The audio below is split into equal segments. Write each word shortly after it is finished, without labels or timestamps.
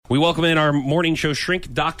We welcome in our morning show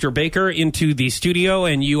shrink, Dr. Baker, into the studio,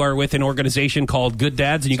 and you are with an organization called Good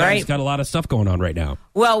Dads, and you guys got a lot of stuff going on right now.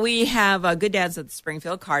 Well, we have Good Dads at the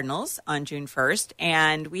Springfield Cardinals on June 1st,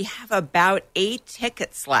 and we have about 8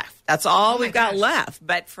 tickets left. That's all we've got left.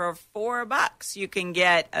 But for $4, you can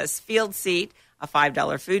get a field seat, a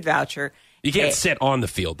 $5 food voucher. You can't sit on the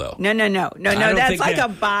field, though. No. That's like a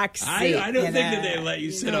box seat. I don't think that they let you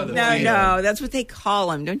sit on the field. No, that's what they call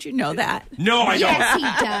them. Don't you know that? No, I don't. Yes,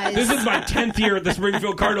 he does. This is my 10th year at the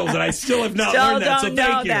Springfield Cardinals, and I still have not learned that, so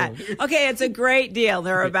thank you. That. Okay, it's a great deal.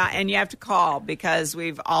 And you have to call because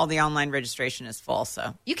all the online registration is full.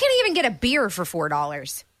 So you can't even get a beer for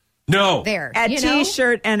 $4. No. There. A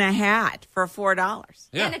T-shirt and a hat for $4.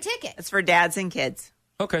 Yeah. And a ticket. It's for dads and kids.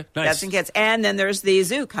 Okay, nice. Dads and kids. And then there's the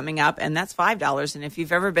zoo coming up, and that's $5. And if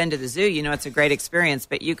you've ever been to the zoo, you know it's a great experience,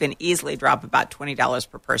 but you can easily drop about $20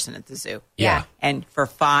 per person at the zoo. Yeah. And for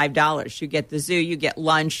 $5, you get the zoo, you get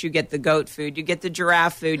lunch, you get the goat food, you get the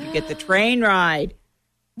giraffe food, you get the train ride.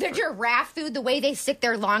 The giraffe food, the way they stick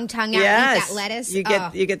their long tongue out and eat that lettuce. You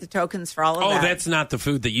get the tokens for all of that. Oh, that's not the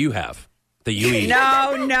food that you have. That you eat.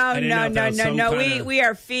 No. We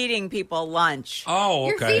are feeding people lunch. Oh,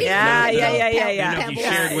 You're okay. feeding Yeah. I didn't know if you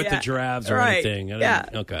shared with the giraffes or anything. Yeah.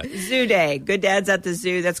 Okay. Zoo Day. Good Dads at the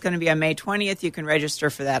Zoo. That's going to be on May 20th. You can register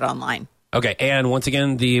for that online. Okay, and once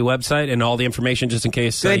again, the website and all the information just in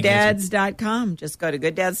case. Gooddads.com. Just go to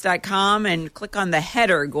gooddads.com and click on the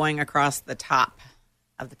header going across the top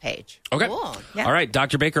of the page. Okay. Cool. Yeah. All right,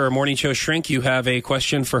 Dr. Baker, our morning show shrink, you have a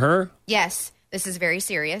question for her? Yes, this is very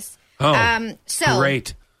serious. Oh, so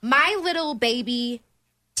great. My little baby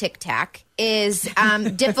Tic Tac is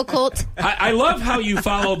difficult. I love how you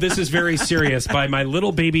follow "This is very serious" by my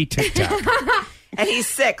little baby Tic Tac. And he's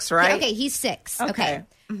 6, right? Okay, he's 6. Okay.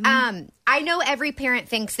 Mm-hmm. I know every parent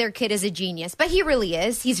thinks their kid is a genius, but he really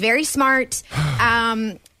is. He's very smart.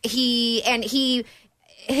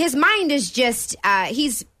 His mind is just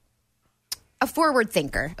he's a forward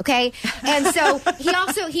thinker. Okay, and so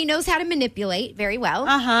he knows how to manipulate very well.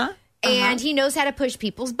 And he knows how to push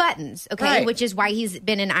people's buttons, okay? Which is why he's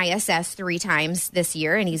been in ISS 3 times this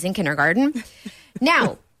year, and he's in kindergarten.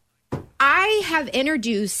 Now, I have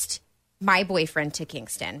introduced my boyfriend to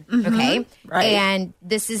Kingston, okay? Right. And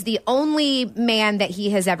this is the only man that he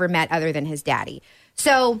has ever met other than his daddy.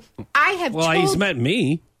 So I have he's met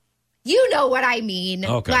me. You know what I mean.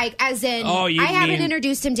 Okay. Like, as in, I haven't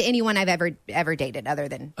introduced him to anyone I've ever dated other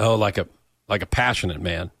than... Oh, like a passionate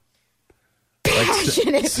man.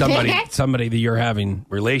 Passionate somebody that you're having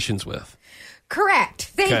relations with.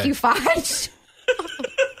 Correct. Thank you, Fudge.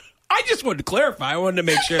 I just wanted to clarify. I wanted to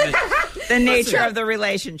make sure that the nature of the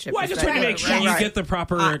relationship. Well, I just wanted to make sure you get the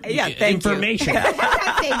proper information.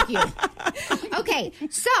 Thank you. Okay,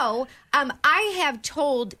 so I have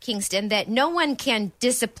told Kingston that no one can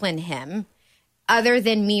discipline him other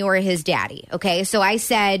than me or his daddy. Okay, so I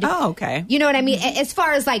said, "Oh, okay." You know what I mean? As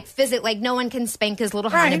far as like no one can spank his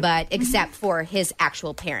little honey butt except for his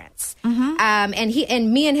actual parents.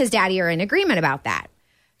 And me and his daddy are in agreement about that.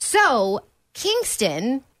 So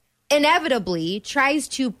Kingston inevitably tries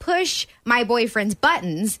to push my boyfriend's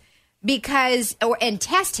buttons and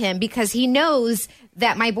test him because he knows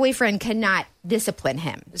that my boyfriend cannot discipline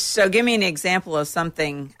him. So give me an example of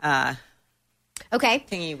something. Okay.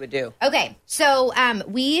 Tingy would do. Okay. So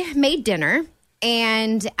we made dinner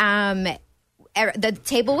and the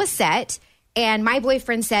table was set and my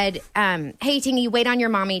boyfriend said, hey, Tingy, wait on your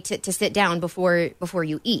mommy to sit down before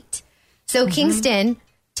you eat. So Kingston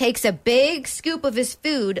takes a big scoop of his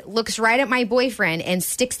food, looks right at my boyfriend and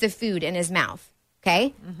sticks the food in his mouth.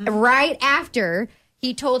 Okay. Right after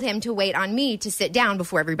he told him to wait on me to sit down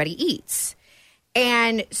before everybody eats.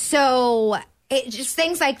 And so... just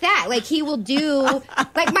things like that. Like he will do,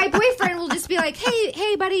 like my boyfriend will just be like,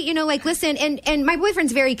 hey, buddy, listen. And my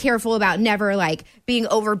boyfriend's very careful about never like being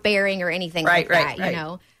overbearing or anything like that, you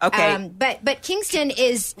know? Okay. But Kingston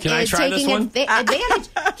is taking advantage.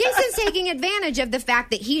 Kingston's taking advantage of the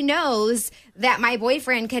fact that he knows that my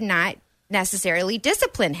boyfriend cannot necessarily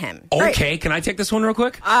discipline him. Okay, can I take this one real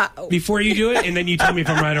quick? Before you do it, and then you tell me if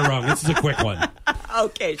I'm right or wrong. This is a quick one.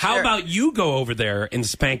 Okay, sure. How about you go over there and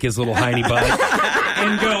spank his little hiney butt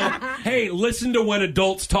and go, hey, listen to when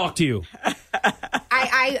adults talk to you.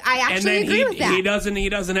 I actually agree with that. He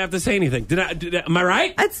doesn't have to say anything. Am I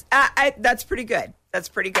right? That's pretty good. That's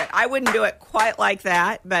pretty good. I wouldn't do it quite like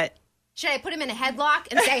that, but... Should I put him in a headlock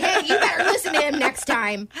and say, hey, you better listen to him next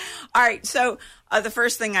time? All right. So the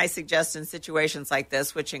first thing I suggest in situations like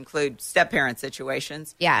this, which include step-parent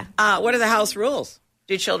situations, what are the house rules?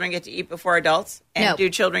 Do children get to eat before adults? And no. Do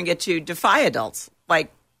children get to defy adults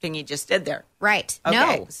like Tingy just did there? Right.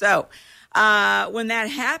 Okay. No. So when that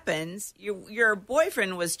happens, your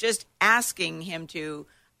boyfriend was just asking him to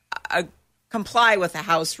comply with the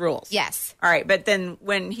house rules. Yes. All right. But then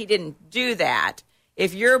when he didn't do that,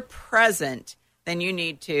 if you're present, then you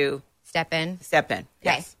need to step in. Okay.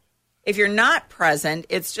 Yes. If you're not present,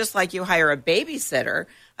 it's just like you hire a babysitter.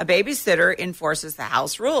 A babysitter enforces the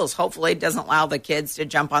house rules. Hopefully, it doesn't allow the kids to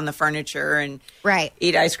jump on the furniture and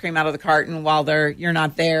eat ice cream out of the carton while you're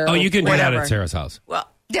not there. Oh, you can do that at Sarah's house. Well,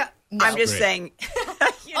 no. I'm just saying.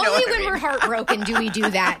 Only when we're heartbroken do we do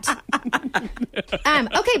that.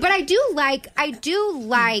 Okay, but I do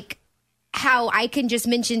like how I can just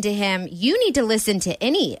mention to him, you need to listen to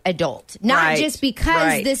any adult, not just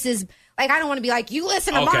because this is like, I don't want to be like, you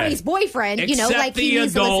listen to mommy's boyfriend, Except like the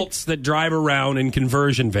adults that drive around in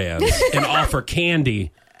conversion vans and offer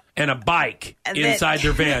candy and a bike inside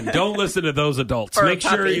their van. Don't listen to those adults. Make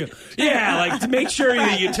sure you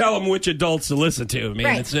tell them which adults to listen to. I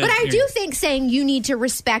mean, but I do think saying you need to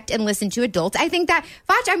respect and listen to adults, I think that,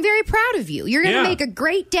 Foch, I'm very proud of you. You're going to make a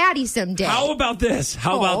great daddy someday. How about this?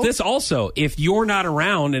 How about this also? If you're not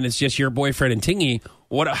around and it's just your boyfriend and Tingy,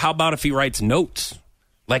 how about if he writes notes?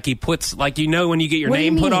 Like he puts, when you get your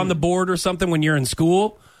name put on the board or something when you're in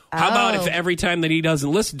school? How about if every time that he doesn't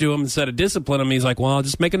listen to him, instead of discipline him, he's like, well, I'll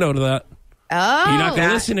just make a note of that. Oh. You're not going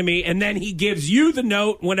to listen to me. And then he gives you the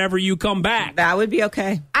note whenever you come back. That would be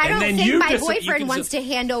okay. I don't think my boyfriend wants to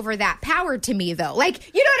hand over that power to me, though.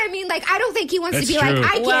 Like, you know what I mean? Like, I don't think he wants to be like,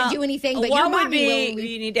 I can't do anything, but your mommy will.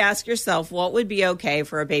 You need to ask yourself, what would be okay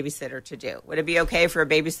for a babysitter to do? Would it be okay for a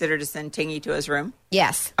babysitter to send Tingy to his room?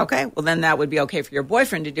 Yes. Okay. Well, then that would be okay for your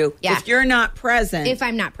boyfriend to do. Yeah. If you're not present. If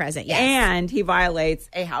I'm not present, yes. And he violates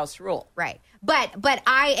a house rule. Right. But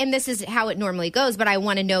and this is how it normally goes, but I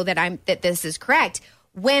want to know that this is correct.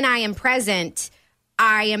 When I am present,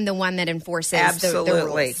 I am the one that enforces the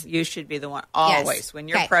rules. You should be the one. Always. Yes. When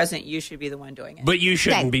you're present, you should be the one doing it. But you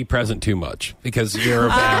shouldn't be present too much because you're a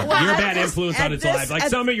bad influence on his life. Like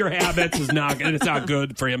some of your habits it's not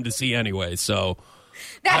good for him to see anyway. So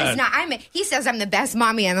that is not. He says I'm the best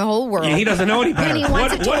mommy in the whole world. Yeah, he doesn't know any better. And he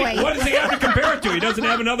wants a toy. What does he have to compare it to? He doesn't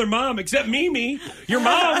have another mom except Mimi, your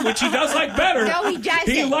mom, which he does like better. No, he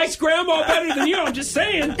doesn't. He likes Grandma better than you. I'm just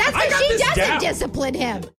saying. That's because she doesn't discipline him.